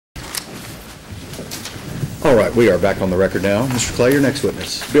All right, we are back on the record now. Mr. Clay, your next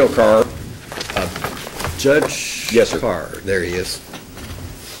witness. Bill Karrer. Judge Yes, sir. Karrer. There he is.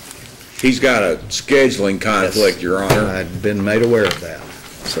 He's got a scheduling conflict, Yes. Your Honor. I'd been made aware of that.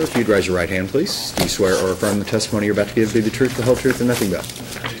 So if you'd raise your right hand, please. Do you swear or affirm the testimony you're about to give to be the truth, the whole truth, and nothing but?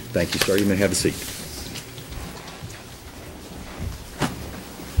 Thank you, sir. You may have a seat.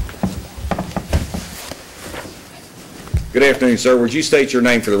 Good afternoon, sir. Would you state your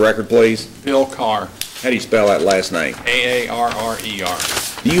name for the record, please? Bill Karrer, How do you spell that last name? A-A-R-R-E-R.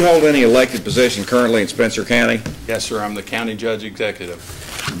 Do you hold any elected position currently in Spencer County? Yes, sir, I'm the county judge executive.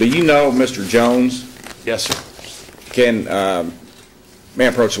 Do you know Mr. Jones? Yes, sir. May I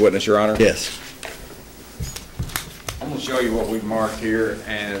approach the witness, Your Honor? Yes. I'm going to show you what we've marked here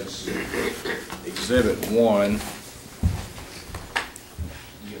as Exhibit 1. You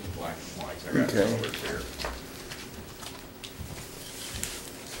get the black and whites. I got colors here.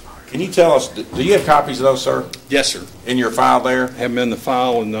 Can you tell us, do you have copies of those, sir, Yes, sir. in your file there? Have them in the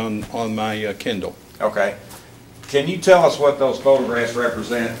file and on my Kindle. Okay. Can you tell us what those photographs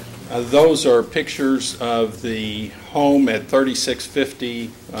represent? Those are pictures of the home at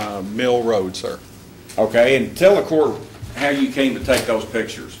 3650 Mill Road, sir. Okay, and tell the court how you came to take those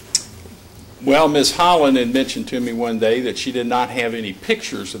pictures. Well, Ms. Holland had mentioned to me one day that she did not have any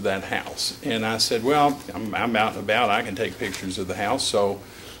pictures of that house. And I said, well, I'm out and about. I can take pictures of the house. So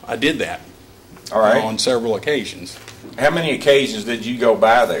I did that. All right. On several occasions. How many occasions did you go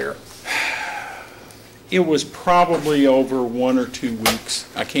by there? It was probably over 1 or 2 weeks.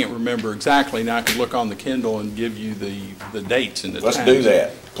 I can't remember exactly. Now I could look on the Kindle and give you the dates and the Let's times. do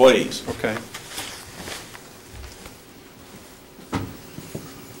that, please. Okay.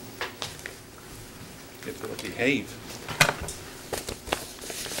 If it'll behave.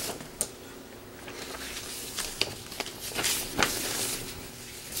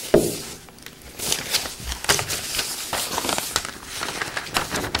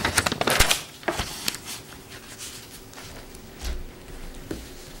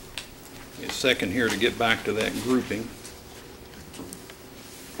 Second here to get back to that grouping.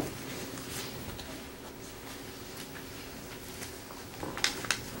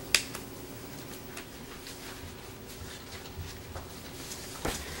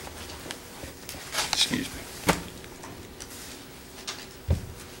 Excuse me.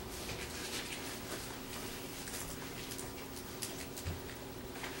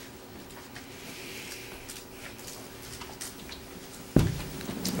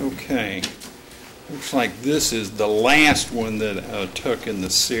 Okay. Looks like this is the last one that I took in the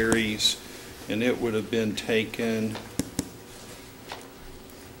series, and it would have been taken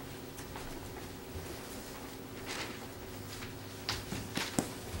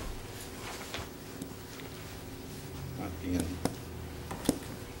here.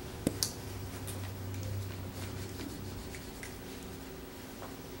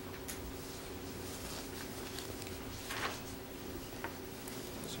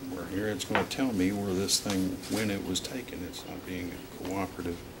 It's going to tell me where this thing, when it was taken. It's not being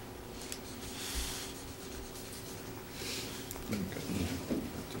cooperative.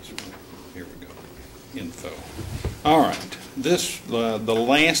 Here we go. Info. All right. This, the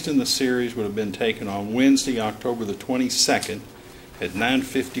last in the series would have been taken on Wednesday, October the 22nd at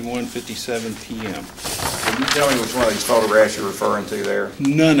 9:57 p.m. Can you tell me which one of these photographs you're referring to there?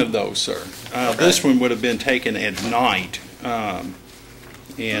 None of those, sir. Okay. This one would have been taken at night.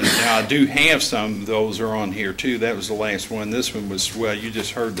 And now I do have some, those are on here too. That was the last one. This one was, well, you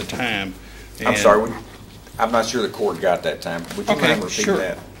just heard the time. I'm sorry, I'm not sure the court got that time. Would you mind repeating sure.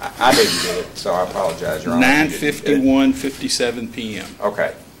 that? I didn't get it, so I apologize, Your Honor. 9:57 p.m.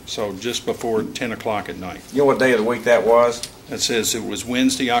 Okay. So just before 10 o'clock at night. You know what day of the week that was? That says it was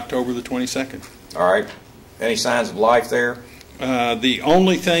Wednesday, October the 22nd. All right. Any signs of life there? The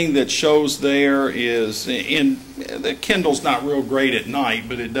only thing that shows there is, the Kindle's not real great at night,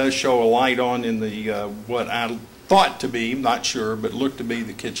 but it does show a light on in the, what I thought to be, not sure, but looked to be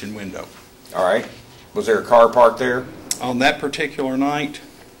the kitchen window. All right. Was there a car parked there? On that particular night,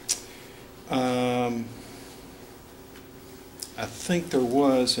 I think there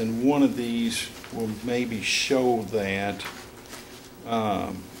was, and one of these will maybe show that.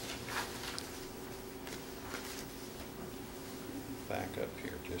 Back up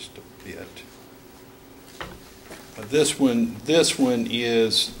here just a bit. This one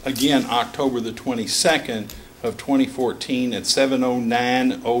is, again, October the 22nd of 2014 at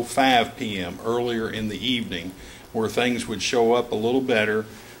 7:09:05 p.m., earlier in the evening, where things would show up a little better.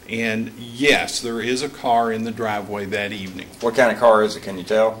 And yes, there is a car in the driveway that evening. What kind of car is it, can you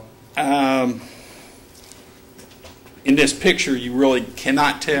tell? In this picture, you really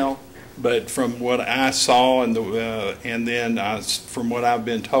cannot tell. But from what I saw and from what I've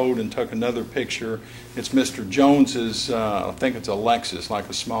been told and took another picture, it's Mr. Jones's, I think it's a Lexus, like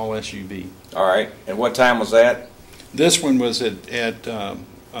a small SUV. All right, and what time was that? This one was at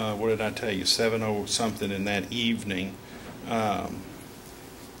what did I tell you, 7:00 something in that evening.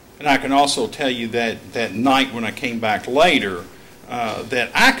 And I can also tell you that night when I came back later, that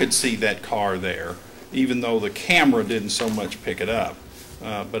I could see that car there, even though the camera didn't so much pick it up.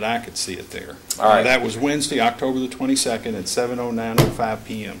 But I could see it there. All right. That was Wednesday, October the 22nd at 7:05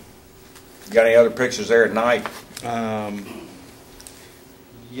 p.m. You got any other pictures there at night?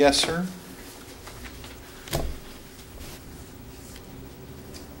 Yes, sir.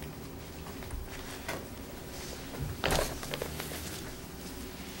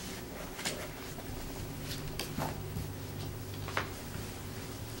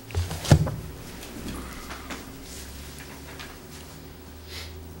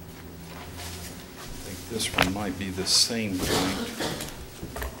 This one might be the same joint.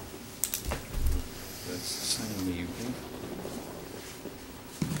 That's the same evening.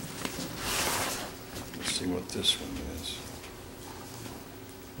 Let's see what this one is.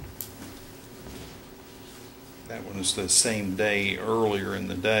 That one is the same day earlier in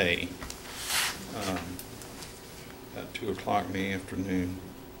the day, at 2 o'clock in the afternoon.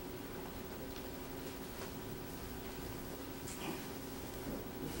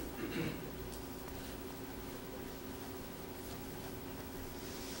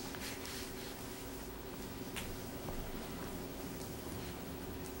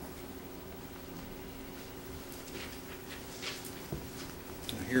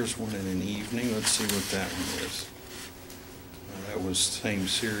 Here's one in an evening. Let's see what that one is. That was same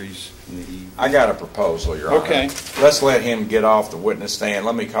series in the evening. I got a proposal, Your Honor. Okay. Let's let him get off the witness stand.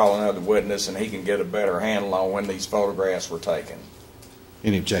 Let me call another witness, and he can get a better handle on when these photographs were taken.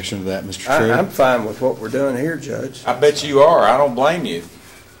 Any objection to that, Mr. True? I'm fine with what we're doing here, Judge. I bet you are. I don't blame you.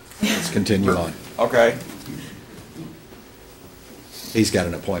 Let's continue on. Okay. He's got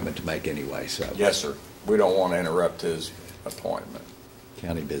an appointment to make anyway, so. Yes, sir. We don't want to interrupt his appointment.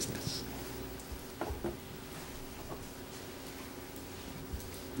 County business.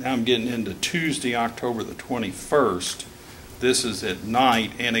 Now I'm getting into Tuesday, October the 21st. This is at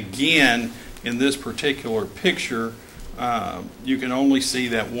night, and again, in this particular picture, you can only see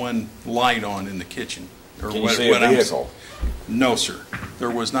that one light on in the kitchen. Can you see a vehicle? No, sir. There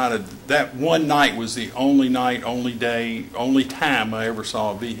was not a. That one night was the only night, only day, only time I ever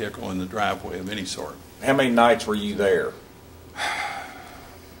saw a vehicle in the driveway of any sort. How many nights were you there?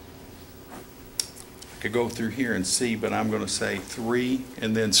 Could go through here and see, but I'm going to say 3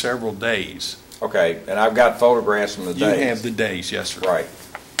 and then several days. Okay, and I've got photographs from the days. You have the days, yes, sir. Right.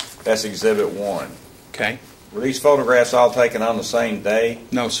 That's Exhibit 1. Okay. Were these photographs all taken on the same day?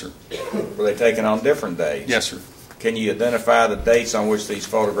 No, sir. Were they taken on different days? Yes, sir. Can you identify the dates on which these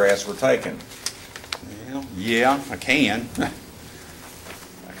photographs were taken? Well, yeah, I can.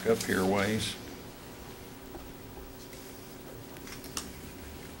 Back up here a ways.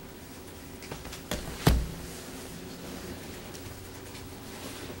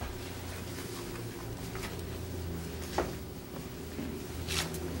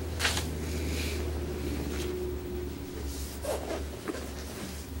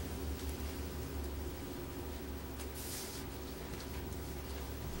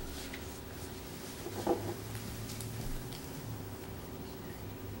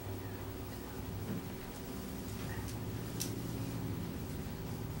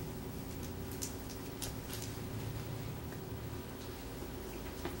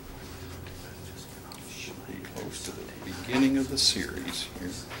 Close to the beginning of the series here.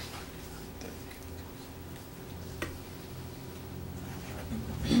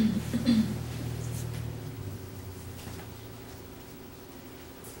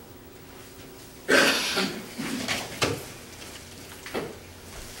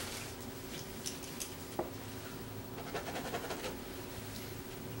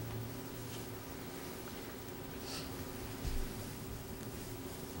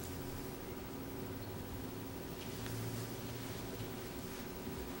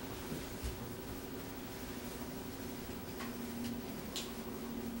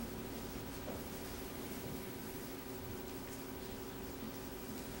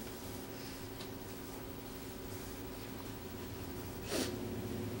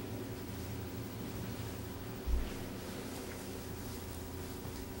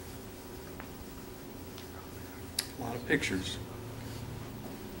 A lot of pictures.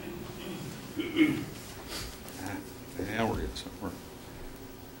 Now we're getting somewhere.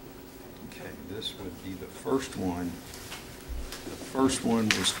 Okay, this would be the first one. The first one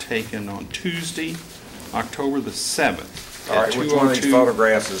was taken on Tuesday, October the 7th. All right, which one of these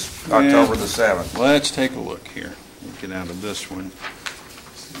photographs is October the 7th? Let's take a look here. We'll get out of this one.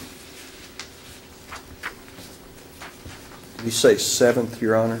 You say 7th,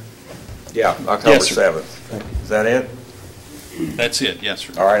 Your Honor? Yeah, October Yes, sir. 7th. Is that it? That's it, yes,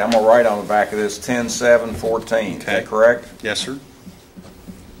 sir. All right, I'm going to write on the back of this 10/7/14. Is that correct? Yes, sir.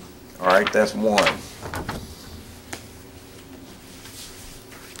 All right, that's one.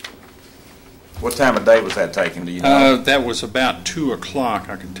 What time of day was that taken, do you know? That was about 2 o'clock,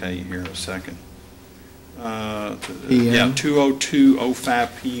 I can tell you here in a second. Yeah, PM?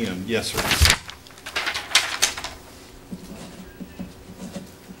 2:02:05 p.m. Yes, sir.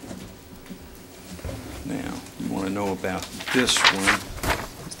 Now, you want to know about this one.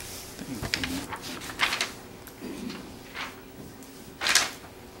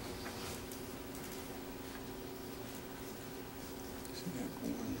 See that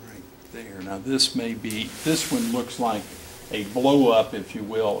one right there. Now, this one looks like a blow-up, if you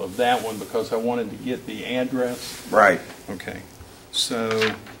will, of that one because I wanted to get the address. Right. Okay,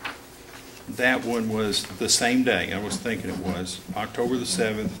 so that one was the same day, I was thinking it was, October the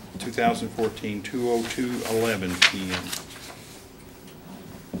 7th, 2014, 2:02:11 p.m.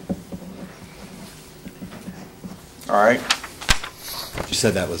 All right. You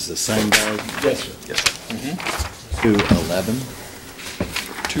said that was the same day? Yes, sir. Yes, sir. 2/11?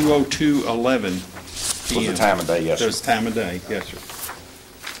 2:02:11 What's p.m. the time of day, yes, sir? That's the time of day, yes, sir.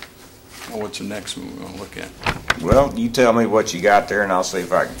 Now, what's the next one we're going to look at? Well, you tell me what you got there, and I'll see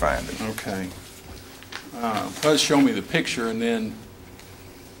if I can find it. Okay. Let's show me the picture, and then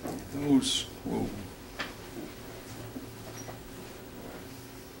those will...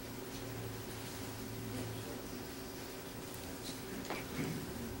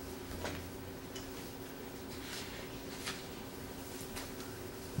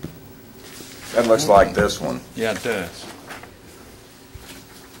 That looks like this one. Yeah, it does.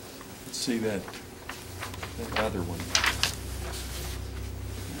 Let's see that other one.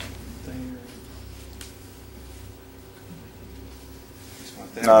 There. It's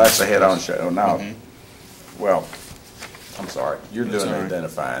not that No, one. that's a head-on show. No. Mhm. Well, I'm sorry. You're That's doing all the right.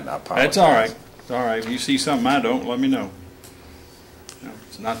 identifying. I apologize. That's all right. It's all right. If you see something I don't, let me know. No,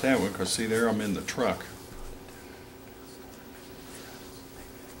 it's not that one, because see there, I'm in the truck.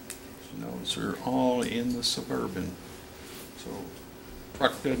 Those are all in the Suburban. So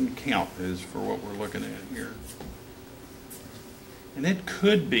truck doesn't count as for what we're looking at here. And it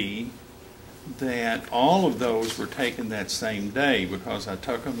could be that all of those were taken that same day because I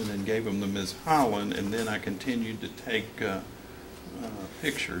took them and then gave them to Ms. Holland, and then I continued to take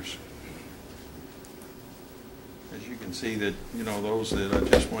pictures. As you can see that, you know, those that I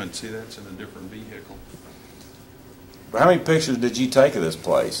just went, see that's in a different vehicle. How many pictures did you take of this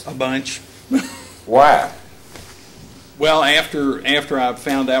place? A bunch. Why? Well, after I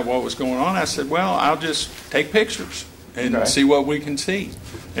found out what was going on, I said, well, I'll just take pictures and Okay. see what we can see.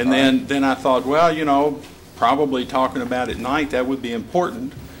 And All then I thought, well, you know, probably talking about at night, that would be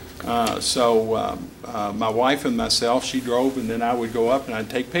important. So my wife and myself, she drove, and then I would go up and I'd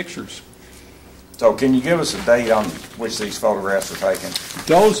take pictures. So can you give us a date on which these photographs were taken?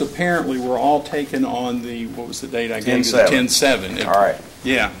 Those apparently were all taken on the, what was the date I gave you? 10/7. 10/7. All right.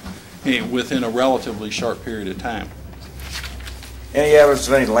 Yeah, within a relatively short period of time. Any evidence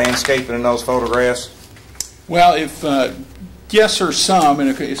of any landscaping in those photographs? Well, yes, sir, some, and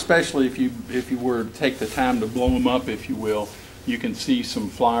especially if you were to take the time to blow them up, if you will, you can see some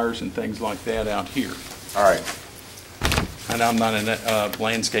flowers and things like that out here. All right. And I'm not a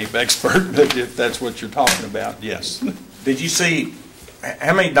landscape expert, but if that's what you're talking about, yes. Did you see,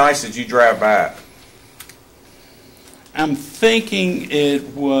 how many nights did you drive by? I'm thinking it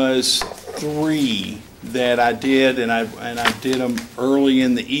was 3 that I did, and I did them early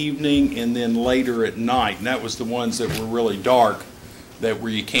in the evening and then later at night. And that was the ones that were really dark, that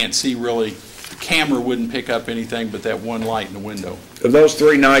where you can't see really, the camera wouldn't pick up anything but that one light in the window. Of those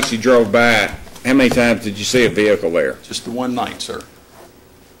 3 nights you drove by, how many times did you see a vehicle there? Just the one night, sir.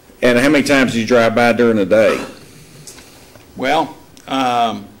 And how many times did you drive by during the day? Well,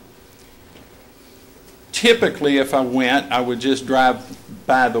 typically if I went, I would just drive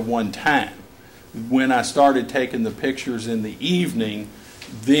by the one time. When I started taking the pictures in the evening,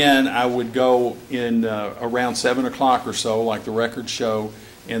 then I would go in around 7 o'clock or so, like the records show,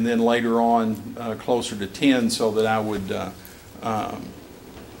 and then later on closer to 10, so that I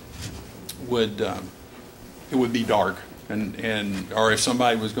it would be dark, and or if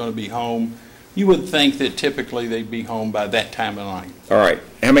somebody was going to be home, you would think that typically they'd be home by that time of night. All right.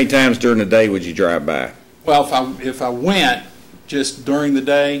 How many times during the day would you drive by? Well, if I went just during the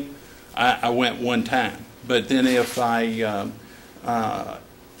day, I went one time. But then if I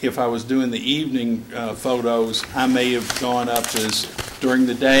was doing the evening photos, I may have gone up as during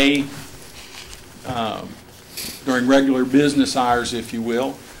the day, during regular business hours, if you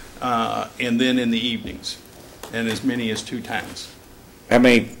will, and then in the evenings, and as many as 2 times. How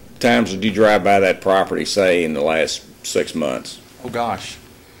many times did you drive by that property, say, in the last 6 months? Oh, gosh.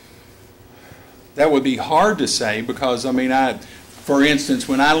 That would be hard to say because, I mean, for instance,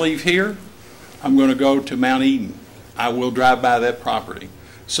 when I leave here, I'm going to go to Mount Eden. I will drive by that property.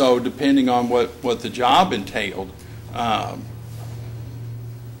 So depending on what the job entailed,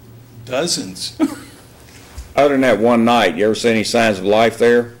 dozens. Other than that one night, you ever see any signs of life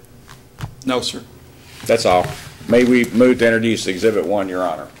there? No, sir. That's all. May we move to introduce Exhibit 1, Your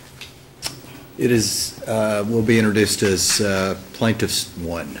Honor? It is, will be introduced as Plaintiff's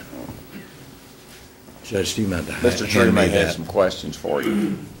 1. Judge, do you mind to hand me Mr. True may have that? some questions for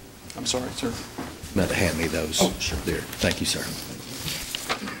you. I'm sorry, sir. You mind to hand me those? Oh, sure. There. Thank you, sir.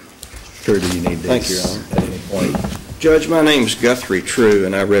 True, do you need these? Thank you, Your Honor. At any point? Judge, my name's Guthrie True,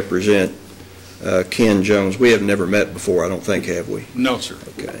 and I represent Ken Jones. We have never met before, I don't think, have we? No, sir.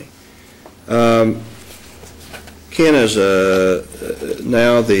 Okay. Ken is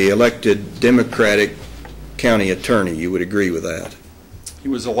now the elected Democratic county attorney. You would agree with that? He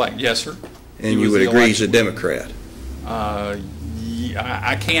was elected, yes, sir. And you would agree he's a Democrat? Yeah,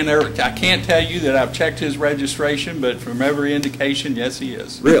 I can't tell you that I've checked his registration, but from every indication, yes, he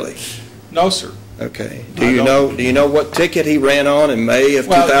is. Really? No, sir. Okay. Do you know what ticket he ran on in May of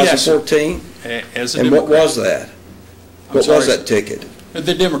 2014? Yes, as a and Democrat. what was that? What was that ticket?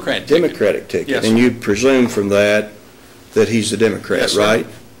 The Democrat ticket. Democratic ticket. Yes, and sir. you presume from that he's a Democrat, Yes, sir. right?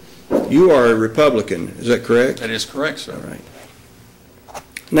 You are a Republican, is that correct? That is correct, sir. All right.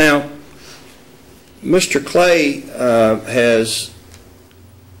 Now, Mr. Clay has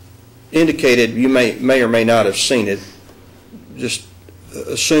indicated, you may or may not have seen it, just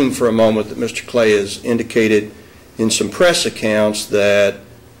assume for a moment that Mr. Clay has indicated in some press accounts that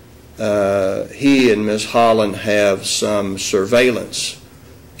he and Ms. Holland have some surveillance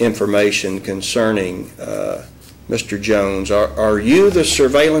information concerning Mr. Jones. Are you the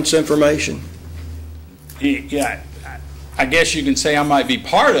surveillance information? Yeah, I guess you can say I might be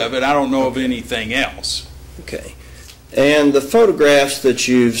part of it. I don't know of anything else. Okay. And the photographs that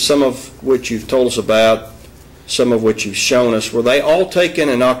some of which you've told us about, some of which you've shown us, were they all taken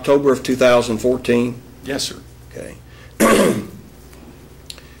in October of 2014? Yes, sir. Okay.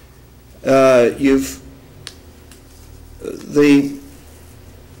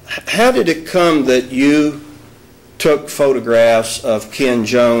 How did it come that you took photographs of Ken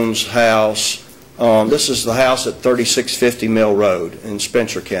Jones' house? This is the house at 3650 Mill Road in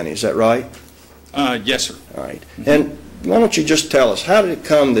Spencer County, is that right? Yes, sir. All right. And why don't you just tell us, how did it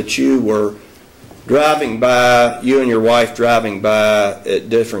come that you were driving by, you and your wife driving by at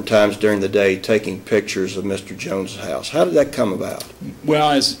different times during the day taking pictures of Mr. Jones' house? How did that come about?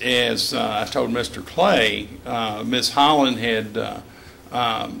 Well, as I told Mr. Clay, Ms. Holland had,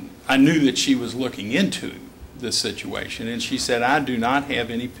 I knew that she was looking into this situation, and she said, I do not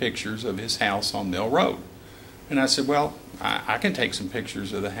have any pictures of his house on Mill Road. And I said, well, I can take some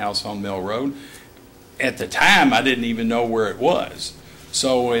pictures of the house on Mill Road. At the time, I didn't even know where it was.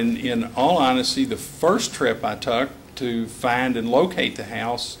 So in all honesty, the first trip I took to find and locate the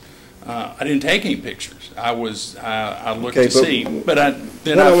house, I didn't take any pictures. I looked to see. But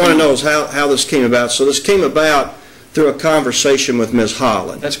then what I want to know is how this came about. So this came about through a conversation with Ms.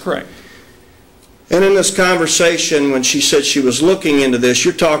 Holland. That's correct. And in this conversation, when she said she was looking into this,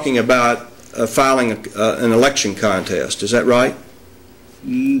 you're talking about filing an election contest. Is that right?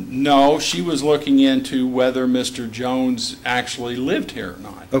 No, she was looking into whether Mr. Jones actually lived here or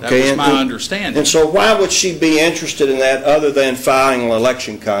not. Okay, that was my understanding. And so why would she be interested in that other than filing an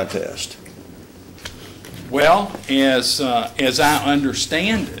election contest? Well, as I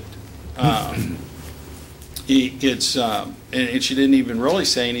understand it, and she didn't even really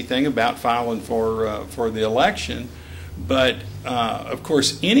say anything about filing for the election, but of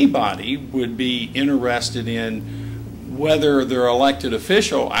course anybody would be interested in whether their elected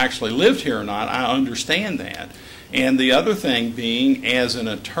official actually lived here or not. I understand that. And the other thing being, as an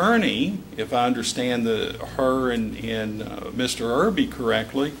attorney, if I understand her and Mr. Irby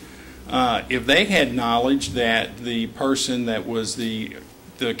correctly, if they had knowledge that the person that was the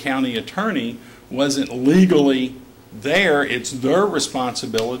county attorney wasn't legally there, it's their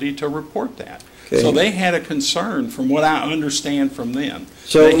responsibility to report that. Okay. So they had a concern, from what I understand from them.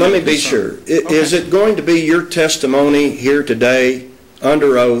 So let me be sure. Is it going to be your testimony here today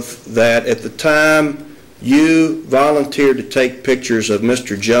under oath that at the time you volunteered to take pictures of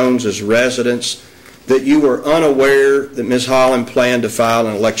Mr. Jones's residence, that you were unaware that Ms. Holland planned to file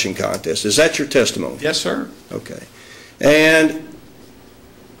an election contest. Is that your testimony? Yes, sir. Okay. And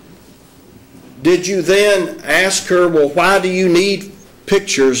did you then ask her, well, why do you need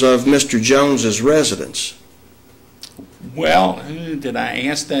pictures of Mr. Jones's residence? Well, did I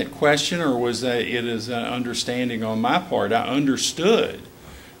ask that question, or was that it is an understanding on my part? I understood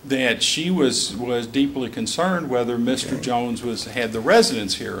that she was deeply concerned whether Mr. Jones had the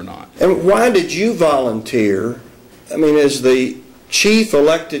residence here or not. And why did you volunteer? I mean, as the chief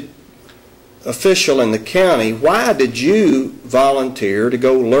elected official in the county, why did you volunteer to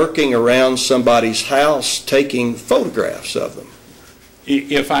go lurking around somebody's house taking photographs of them?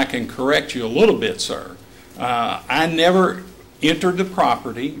 If I can correct you a little bit, sir, I never entered the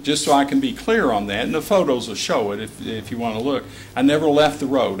property, just so I can be clear on that, and the photos will show it if you want to look. I never left the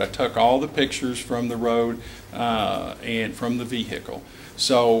road. I took all the pictures from the road and from the vehicle.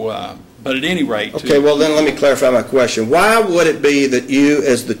 So, but at any rate... Okay, well then let me clarify my question. Why would it be that you,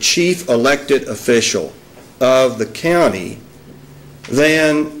 as the chief elected official of the county,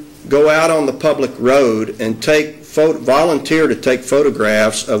 then go out on the public road and volunteer to take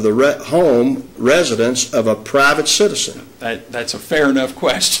photographs of the home residence of a private citizen? That's a fair enough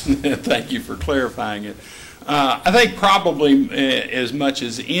question. Thank you for clarifying it. I think probably as much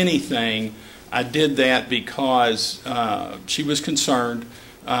as anything, I did that because she was concerned,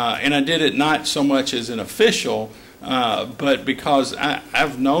 and I did it not so much as an official, but because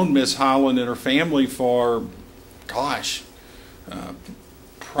I've known Miss Holland and her family for, gosh,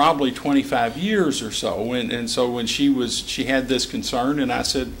 probably 25 years or so, and so when she had this concern, and I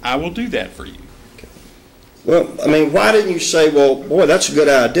said, I will do that for you. Okay. Well, I mean, why didn't you say, well, boy, that's a good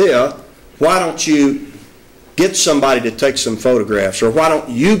idea, why don't you get somebody to take some photographs, or why don't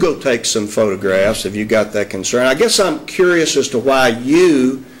you go take some photographs if you got that concern? I guess I'm curious as to why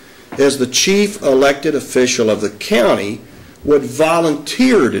you, as the chief elected official of the county, would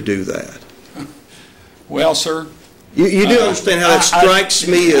volunteer to do that. Well, sir, you do understand how that strikes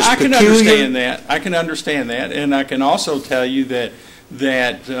me as peculiar? I can understand that. I can understand that, and I can also tell you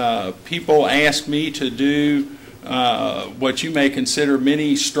that people ask me to do what you may consider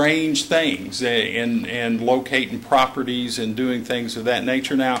many strange things and locating properties and doing things of that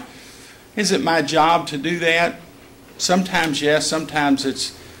nature. Now, is it my job to do that? Sometimes yes, sometimes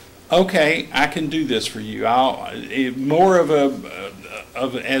it's okay, I can do this for you. More of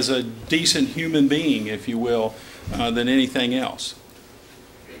as a decent human being, if you will, than anything else.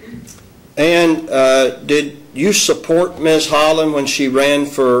 And did you support Ms. Holland when she ran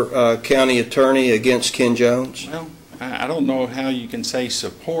for county attorney against Ken Jones? Well, I don't know how you can say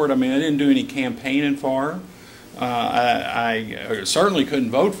support. I mean, I didn't do any campaigning for her. I certainly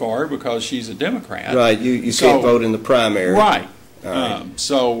couldn't vote for her because she's a Democrat. Right, you can't vote in the primary. Right. Right.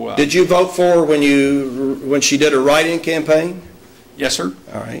 Did you vote for her when she did her write-in campaign? Yes, sir.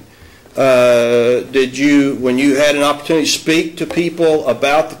 All right. Did you, when you had an opportunity to speak to people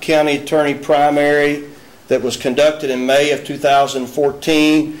about the county attorney primary that was conducted in May of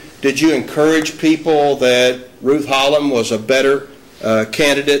 2014, did you encourage people that Ruth Holland was a better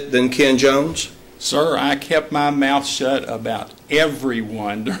candidate than Ken Jones? Sir, I kept my mouth shut about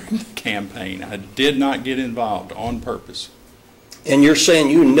everyone during the campaign. I did not get involved on purpose. And you're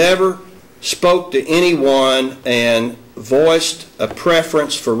saying you never spoke to anyone and voiced a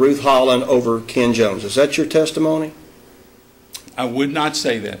preference for Ruth Holland over Ken Jones. Is that your testimony? I would not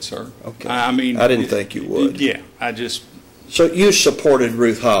say that, sir. Okay. I mean, I didn't think you would. Yeah, I just... So you supported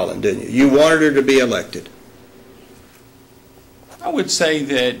Ruth Holland, didn't you? You wanted her to be elected. I would say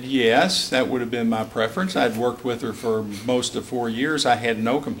that, yes, that would have been my preference. I'd worked with her for most of 4 years. I had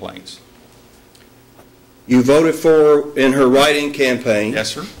no complaints. You voted for her in her write-in campaign.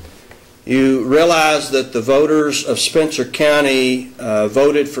 Yes, sir. You realize that the voters of Spencer County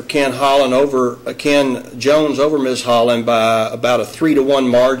voted for Ken Jones over Ms. Holland by about a 3-to-1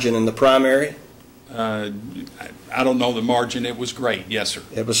 margin in the primary? I don't know the margin. It was great. Yes, sir.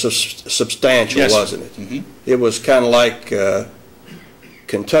 It was substantial, yes, wasn't it? Mm-hmm. It was kind of like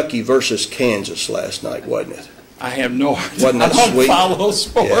Kentucky versus Kansas last night, wasn't it? I have no idea. Wasn't that I don't sweet? follow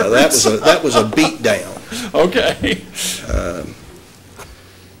sports. Yeah, that was a beat down. Okay.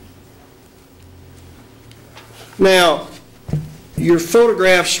 Now, your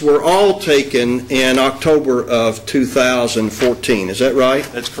photographs were all taken in October of 2014, is that right?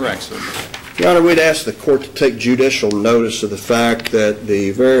 That's correct, sir. Your Honor, we'd ask the court to take judicial notice of the fact that the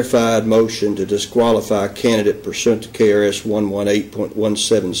verified motion to disqualify a candidate pursuant to KRS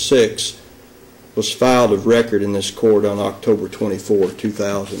 118.176 was filed of record in this court on October 24,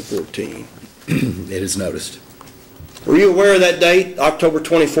 2014. It is noticed. Were you aware of that date, October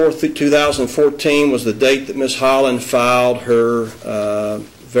 24th, 2014, was the date that Ms. Holland filed her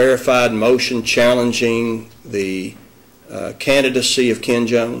verified motion challenging the candidacy of Ken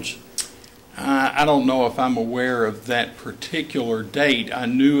Jones? I don't know if I'm aware of that particular date. I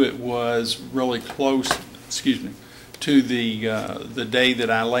knew it was really close, to the day that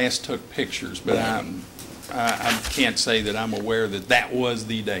I last took pictures, but I can't say that I'm aware that that was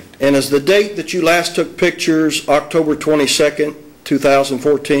the date. And is the date that you last took pictures October 22nd,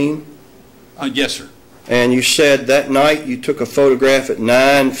 2014? Yes, sir. And you said that night you took a photograph at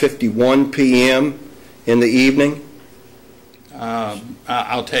 9:51 p.m. in the evening?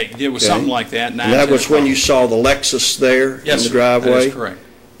 I'll take it. Was something like that. And that was when you saw the Lexus there in the driveway? That is correct.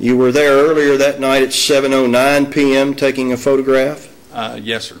 You were there earlier that night at 7:09 p.m. taking a photograph?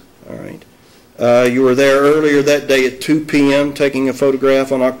 Yes, sir. All right. You were there earlier that day at 2 p.m. taking a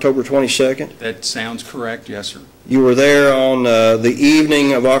photograph on October 22nd? That sounds correct, yes, sir. You were there on the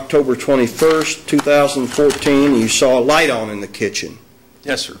evening of October 21st, 2014, and you saw a light on in the kitchen?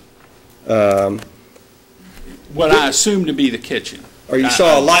 Yes, sir. What I assume to be the kitchen. Or you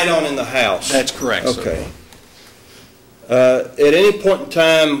saw a light on in the house? That's correct, sir. Okay. At any point in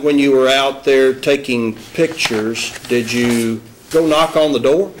time when you were out there taking pictures, did you go knock on the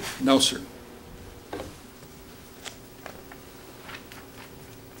door? No, sir.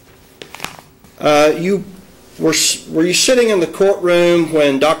 Were you sitting in the courtroom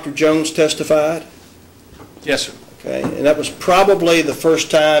when Dr. Jones testified? Yes, sir. Okay, and that was probably the first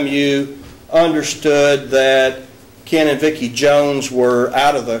time you understood that Ken and Vicki Jones were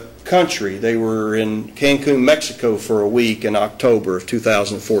out of the country. They were in Cancun, Mexico for a week in October of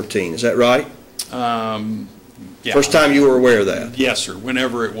 2014. Is that right? Yeah. First time you were aware of that? Yes, sir.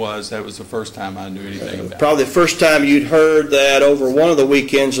 Whenever it was, that was the first time I knew anything about it. Probably the first time you'd heard that over one of the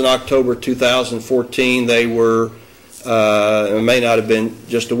weekends in October 2014 they were, it may not have been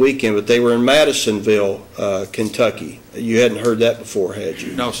just a weekend, but they were in Madisonville, Kentucky. You hadn't heard that before, had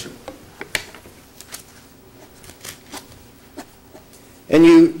you? No, sir. And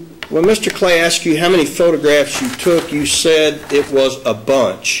when Mr. Clay asked you how many photographs you took, you said it was a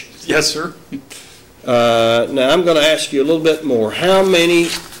bunch. Yes, sir. Now I'm going to ask you a little bit more. How many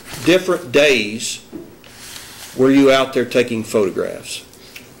different days were you out there taking photographs?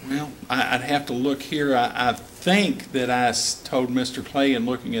 Well, I'd have to look here. I think that I told Mr. Clay in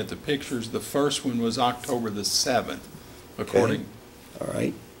looking at the pictures, the first one was October the 7th, according. Okay. All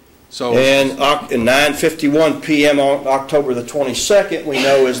right. So, and 9:51 p.m. on October the 22nd, we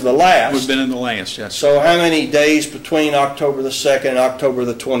know is the last. We've been in the last, yes. So how many days between October the 2nd and October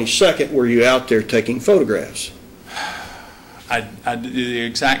the 22nd were you out there taking photographs? The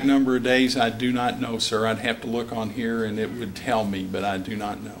exact number of days I do not know, sir. I'd have to look on here and it would tell me, but I do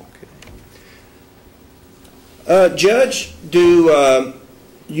not know. Okay. Judge, do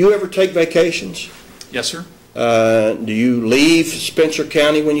you ever take vacations? Yes, sir. Do you leave Spencer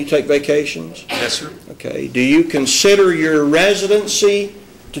County when you take vacations? Yes, sir. Okay. Do you consider your residency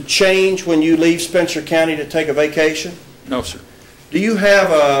to change when you leave Spencer County to take a vacation? No, sir. Do you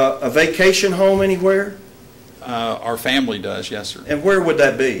have a vacation home anywhere? Our family does, yes, sir. And where would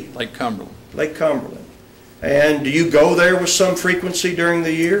that be? Lake Cumberland. Lake Cumberland. And do you go there with some frequency during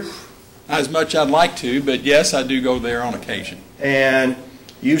the year? Not as much I'd like to, but yes, I do go there on occasion. And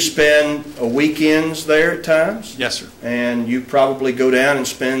you spend weekends there at times? Yes, sir. And you probably go down and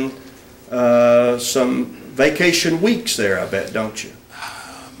spend some vacation weeks there, I bet, don't you?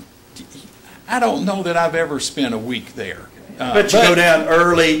 I don't know that I've ever spent a week there. But you go down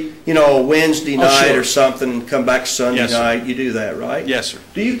early, Wednesday night sure. or something, and come back Sunday Yes, night. You do that, right? Yes, sir.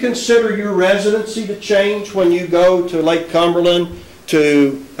 Do you consider your residency to change when you go to Lake Cumberland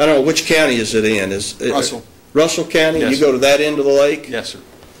to, I don't know, which county is it in? Russell. Russell County? Yes, you sir. go to that end of the lake? Yes, sir.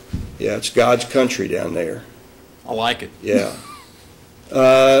 Yeah, it's God's country down there. I like it. Yeah.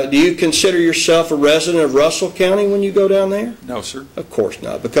 Do you consider yourself a resident of Russell County when you go down there? No, sir. Of course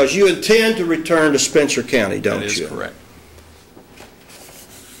not, because you intend to return to Spencer County, don't you? That is correct.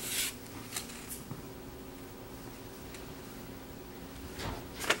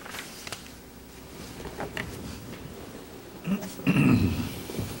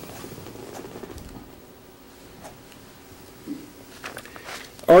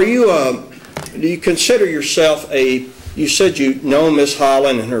 Do you consider yourself you said you know Miss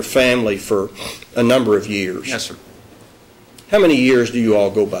Holland and her family for a number of years. Yes, sir. How many years do you all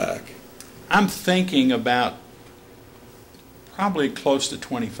go back? I'm thinking about probably close to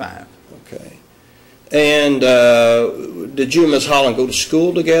 25. Okay. And did you and Miss Holland go to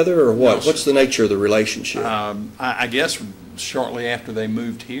school together, or what? No, sir. What's the nature of the relationship? I guess shortly after they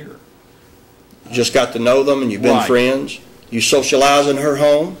moved here. just got to know them and you've been Right. friends? You socialize in her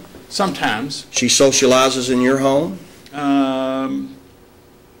home? Sometimes. She socializes in your home?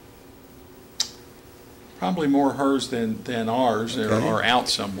 Probably more hers than ours, Okay. or out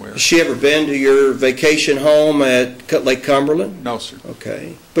somewhere. Has she ever been to your vacation home at Lake Cumberland? No, sir.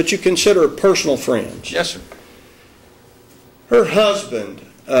 Okay. But you consider her personal friends? Yes, sir. Her husband,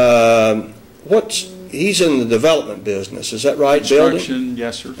 he's in the development business, is that right? Building? Construction,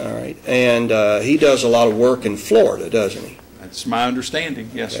 yes, sir. All right. And he does a lot of work in Florida, doesn't he? That's my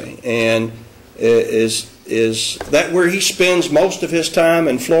understanding, yes, sir. Okay. And is that where he spends most of his time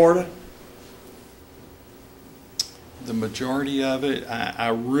in Florida? The majority of it, I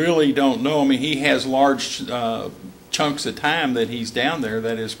really don't know. I mean, he has large chunks of time that he's down there,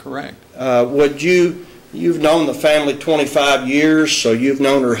 that is correct. You've known the family 25 years, so you've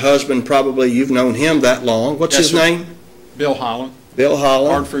known her husband probably, you've known him that long. What's Yes, his sir. name? Bill Holland. Bill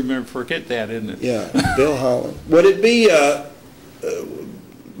Holland? Hard for me to forget that, isn't it? Yeah, Bill Holland. Would it be,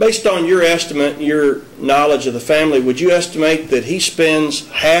 based on your estimate and your knowledge of the family, would you estimate that he spends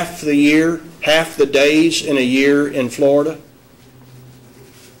half the year, half the days in a year in Florida?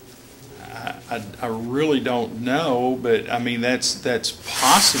 I really don't know, but I mean, that's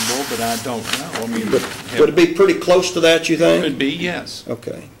possible, but I don't know. I mean, Would it be pretty close to that, you think? could be, yes.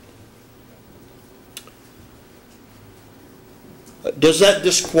 Okay. Does that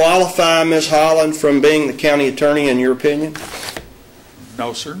disqualify Ms. Holland from being the county attorney, in your opinion?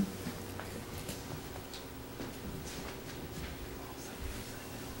 No, sir.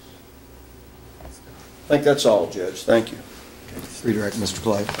 I think that's all, Judge. Thank you. Redirect Mr.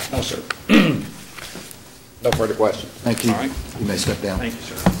 Clay. No, sir. No further questions. Thank you. All right. You may step down. Thank you,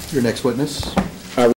 sir. Your next witness.